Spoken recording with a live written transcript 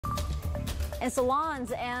And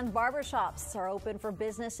salons and barbershops are open for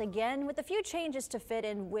business again with a few changes to fit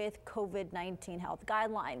in with COVID-19 health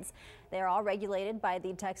guidelines. They are all regulated by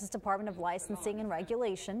the Texas Department of Licensing and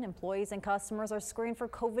Regulation. Employees and customers are screened for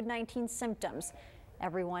COVID-19 symptoms.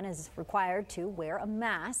 Everyone is required to wear a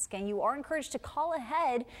mask, and you are encouraged to call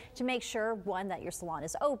ahead to make sure, one, that your salon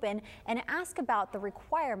is open and ask about the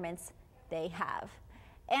requirements they have.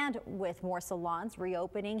 And with more salons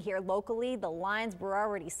reopening here locally, the lines, we're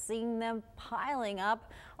already seeing them piling up.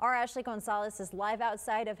 Our Ashley Gonzalez is live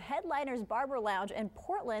outside of Headliners Barber Lounge in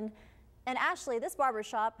Portland. And Ashley, this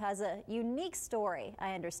barbershop has a unique story,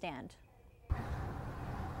 I understand.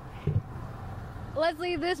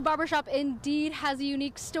 Leslie, this barbershop indeed has a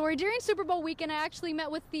unique story. During Super Bowl weekend, I actually met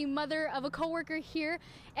with the mother of a coworker here,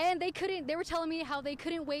 and they were telling me how they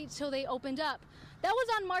couldn't wait till they opened up. That was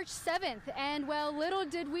on March 7th, and well, little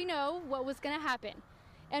did we know what was going to happen.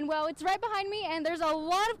 And well, it's right behind me, and there's a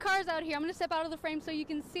lot of cars out here. I'm going to step out of the frame so you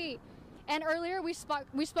can see. And earlier we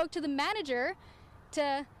spoke to the manager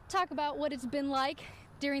to talk about what it's been like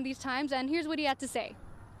during these times, and here's what he had to say.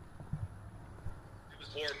 It was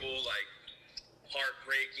horrible,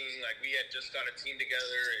 heartbreaking. We had just got a team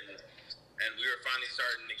together and we were finally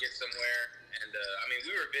starting to get somewhere. And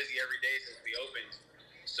we were busy every day since we opened.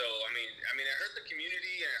 So it hurt the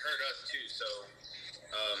community and it hurt us too. So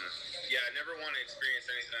yeah, I never want to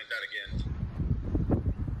experience anything like that again.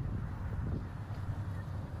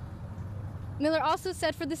 Miller also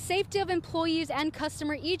said for the safety of employees and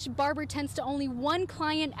customer, each barber tends to only one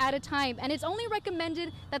client at a time, and it's only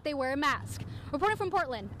recommended that they wear a mask. Reporting from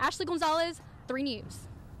Portland, Ashley Gonzalez, 3 News.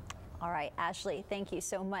 All right, Ashley, thank you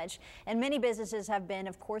so much. And many businesses have been,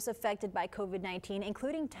 of course, affected by COVID-19,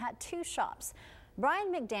 including tattoo shops.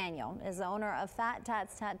 Brian McDaniel is the owner of Fat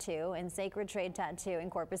Tats Tattoo and Sacred Trade Tattoo in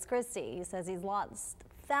Corpus Christi. He says he's lost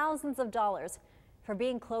thousands of dollars for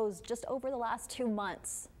being closed just over the last 2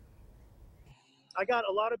 months. I got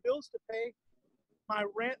a lot of bills to pay. My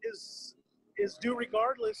rent is due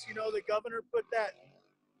regardless. You know, the governor put that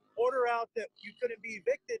order out that you couldn't be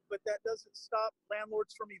evicted, but that doesn't stop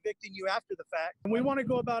landlords from evicting you after the fact. And we want to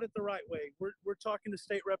go about it the right way. We're talking to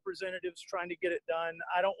state representatives trying to get it done.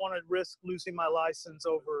 I don't want to risk losing my license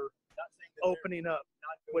over opening up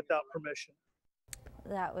without permission.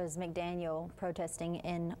 That was McDaniel protesting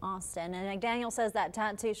in Austin. And McDaniel says that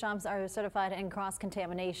tattoo shops are certified in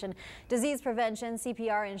cross-contamination, disease prevention,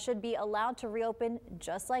 CPR, and should be allowed to reopen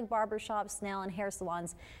just like barbershops, nail and hair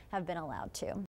salons have been allowed to.